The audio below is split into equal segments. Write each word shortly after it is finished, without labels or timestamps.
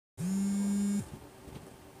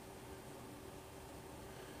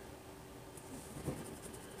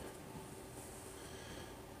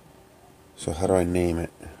So how do I name it?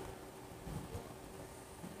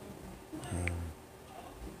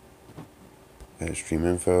 Add stream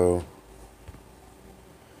info.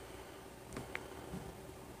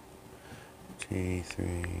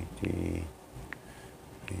 T3DP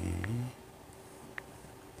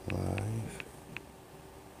live.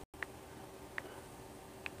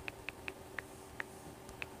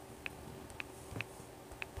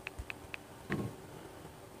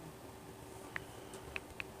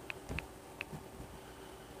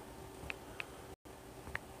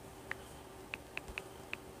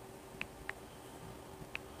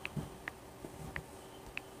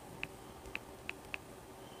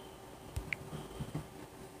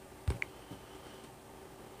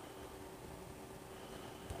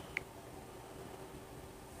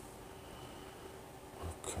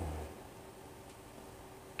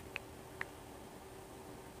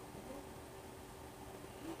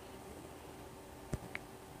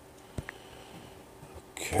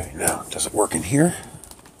 Okay, now does it work in here?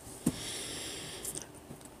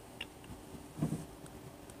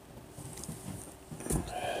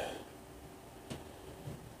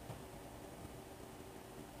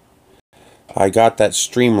 I got that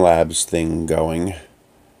Streamlabs thing going,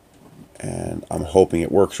 and I'm hoping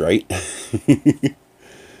it works right. It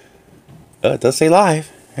does say live.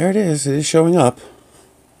 There it is. It is showing up.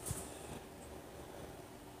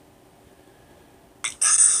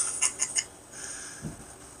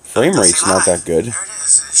 Frame rate's not that good. There it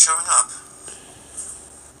is. It's showing up.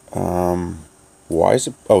 Why is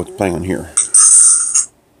it? Oh, it's playing on here.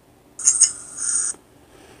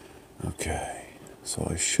 Okay, so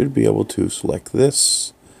I should be able to select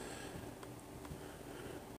this.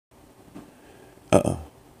 How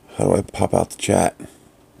do I pop out the chat?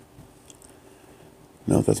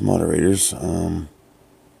 No, that's moderators.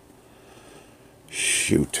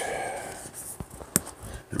 Shoot.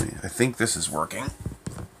 I think this is working.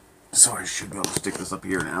 So I should be able to stick this up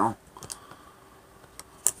here now.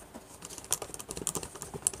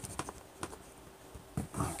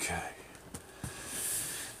 Okay.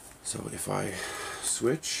 So if I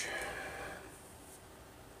switch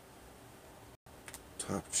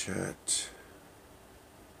top chat,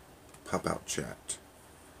 pop out chat,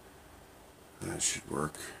 that should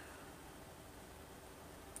work.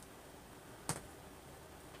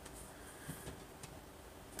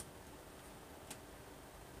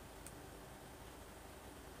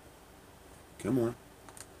 Come on.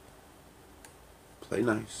 Play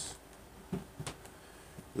nice.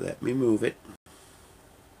 Let me move it.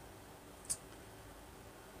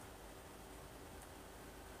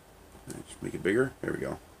 Just make it bigger. There we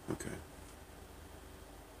go. Okay.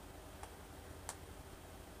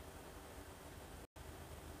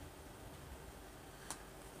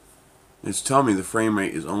 It's telling me the frame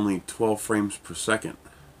rate is only 12 frames per second.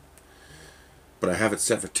 But I have it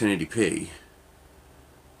set for 1080p.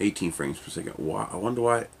 18 frames per second. Why? I wonder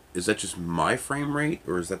why. Is that just my frame rate,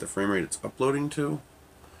 or is that the frame rate it's uploading to?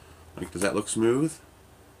 Like, does that look smooth?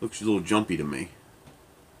 Looks a little jumpy to me.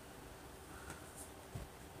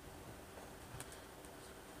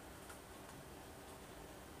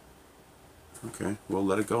 Okay, we'll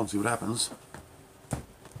let it go and see what happens.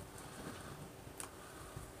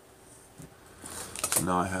 So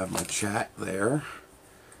now I have my chat there.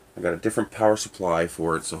 I got a different power supply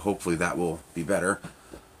for it, so hopefully that will be better.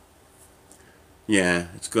 Yeah,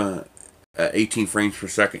 it's gonna, at 18 frames per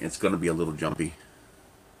second, it's gonna be a little jumpy.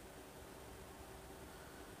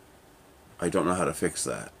 I don't know how to fix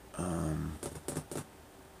that.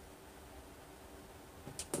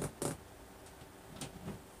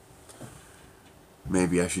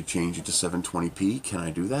 Maybe I should change it to 720p. Can I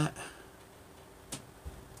do that?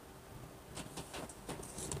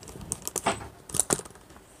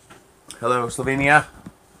 Hello, Slovenia.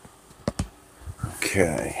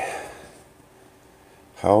 Okay.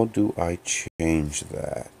 How do I change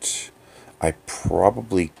that? I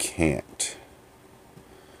probably can't.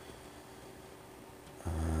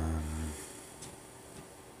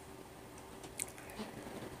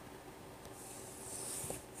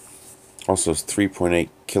 Also, is 3.8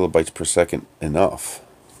 kilobytes per second enough?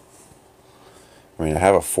 I mean, I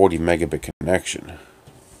have a 40 megabit connection.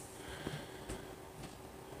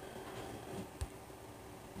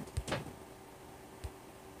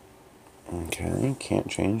 Okay, can't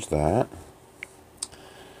change that.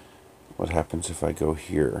 What happens if I go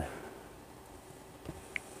here?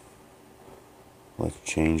 Let's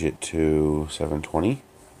change it to 720.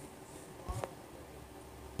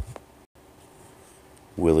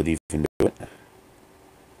 Will it even do it?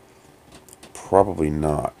 Probably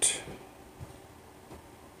not.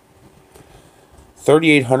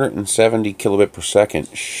 3870 kilobit per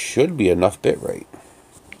second should be enough bit rate.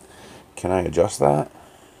 Can I adjust that?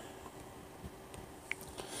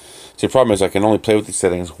 See, the problem is I can only play with these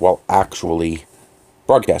settings while actually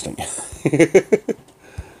broadcasting.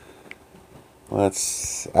 Well,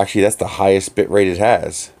 that's the highest bit rate it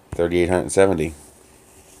has, 3870.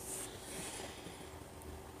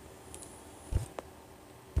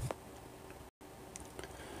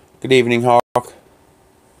 Good evening, Hawk.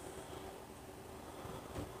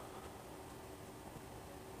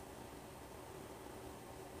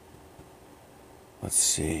 Let's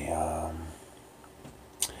see.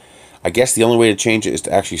 I guess the only way to change it is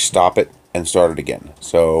to actually stop it and start it again.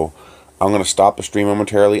 So I'm going to stop the stream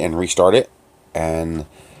momentarily and restart it. And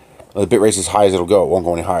the bitrate is as high as it'll go. It won't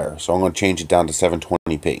go any higher. So I'm going to change it down to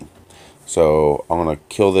 720p. So I'm going to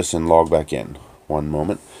kill this and log back in. One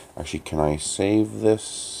moment. Actually, can I save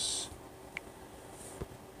this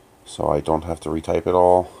so I don't have to retype it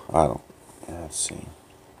all? I don't. Let's see.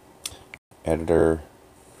 Editor.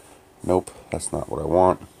 Nope, that's not what I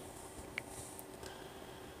want.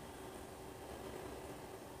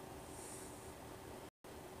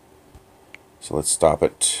 So let's stop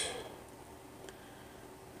it.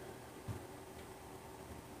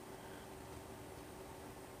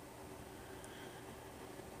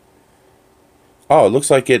 Oh, it looks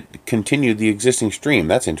like it continued the existing stream.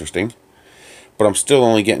 That's interesting. But I'm still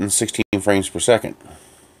only getting 16 frames per second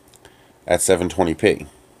at 720p.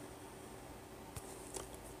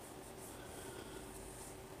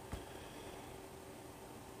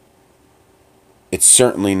 It's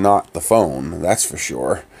certainly not the phone, that's for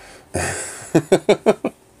sure. I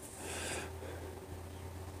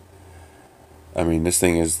mean, this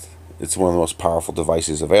thing it's one of the most powerful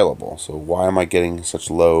devices available. So why am I getting such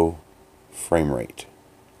low frame rate?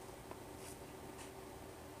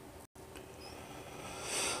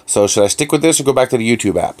 So should I stick with this or go back to the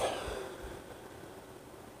YouTube app?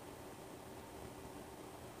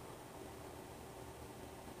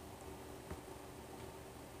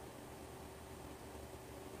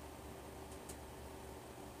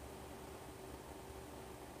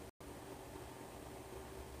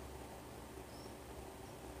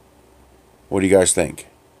 What do you guys think?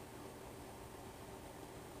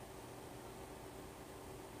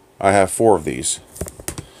 I have 4 of these.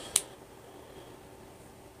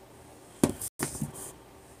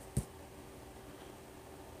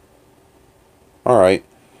 Alright.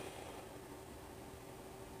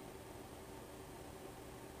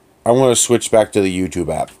 I want to switch back to the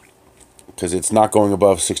YouTube app because it's not going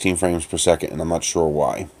above 16 frames per second and I'm not sure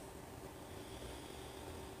why.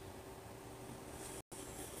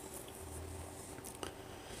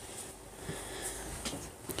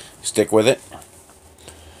 Stick with it.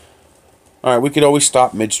 Alright, we could always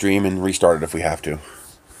stop midstream and restart it if we have to.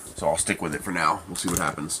 So I'll stick with it for now. We'll see what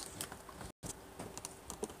happens.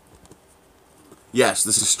 Yes,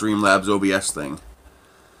 this is Streamlabs OBS thing.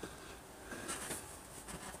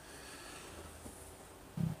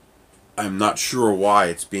 I'm not sure why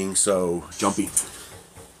it's being so jumpy.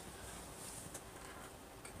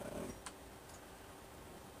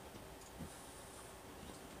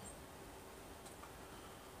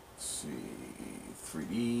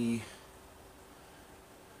 T3D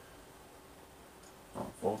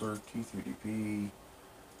folder, T3DP,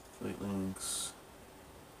 plate links,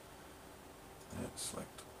 and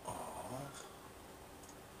select all,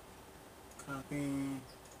 copy,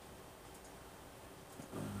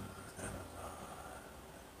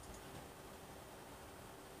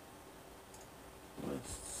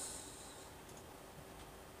 lists,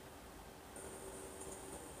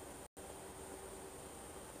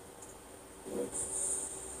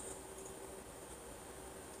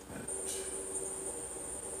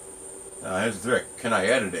 now here's the trick. Can I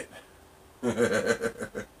edit it?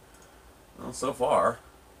 Well, so far.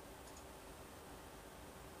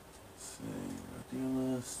 Let's see, deal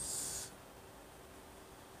lists,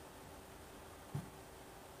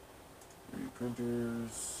 3D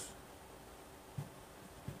printers.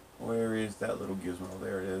 Where is that little gizmo?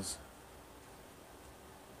 There it is.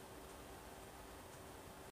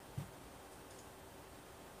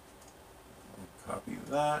 Copy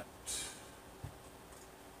that.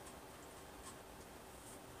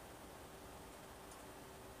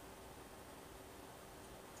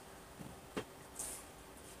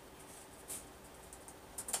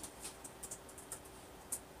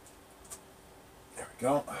 There we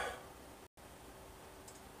go.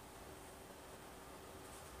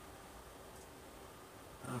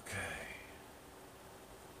 Okay.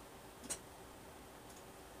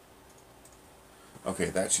 Okay,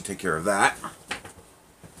 that should take care of that.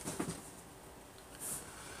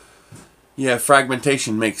 Yeah,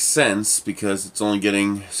 fragmentation makes sense because it's only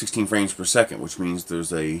getting 16 frames per second, which means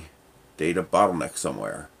there's a data bottleneck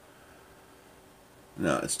somewhere.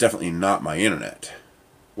 No, it's definitely not my internet.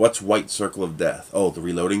 What's white circle of death? Oh, the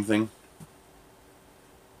reloading thing?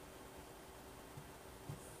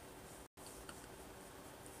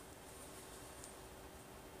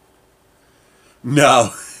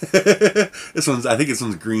 No. I think this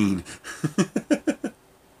one's green.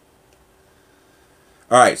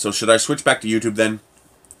 Alright, so should I switch back to YouTube then?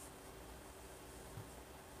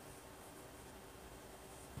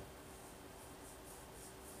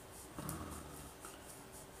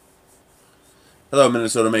 Hello,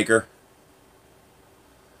 Minnesota Maker.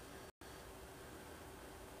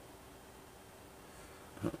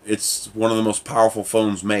 It's one of the most powerful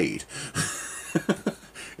phones made.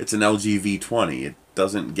 It's an LG V20. It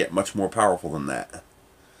doesn't get much more powerful than that.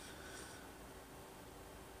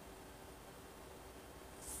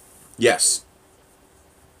 Yes.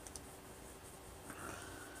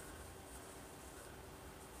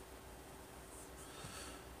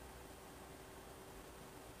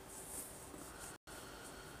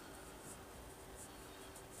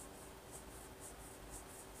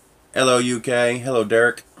 Hello, UK. Hello,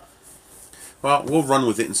 Derek. Well, we'll run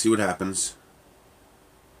with it and see what happens.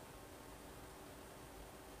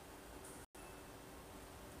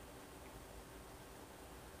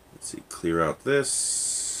 Let's see, clear out this.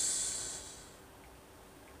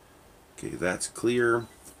 Okay, that's clear.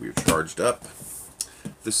 We're charged up.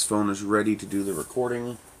 This phone is ready to do the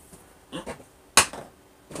recording.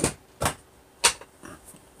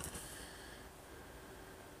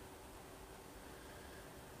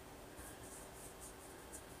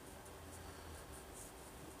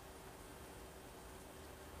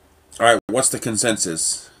 Alright, what's the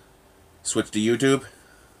consensus? Switch to YouTube?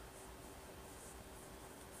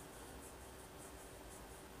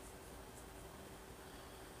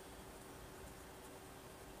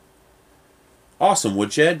 Awesome,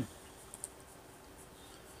 Woodshed.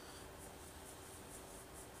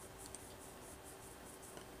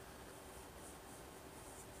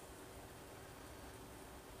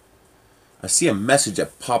 I see a message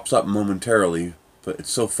that pops up momentarily, but it's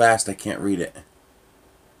so fast I can't read it.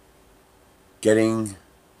 Getting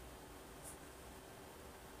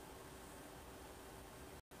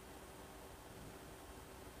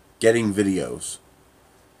videos.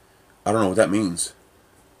 I don't know what that means.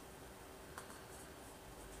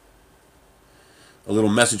 A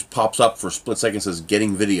little message pops up for a split second, says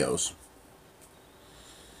getting videos.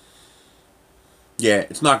 Yeah,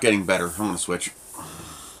 it's not getting better. I'm going to switch.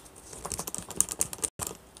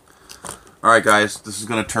 Alright guys, this is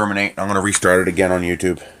going to terminate. I'm going to restart it again on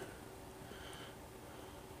YouTube.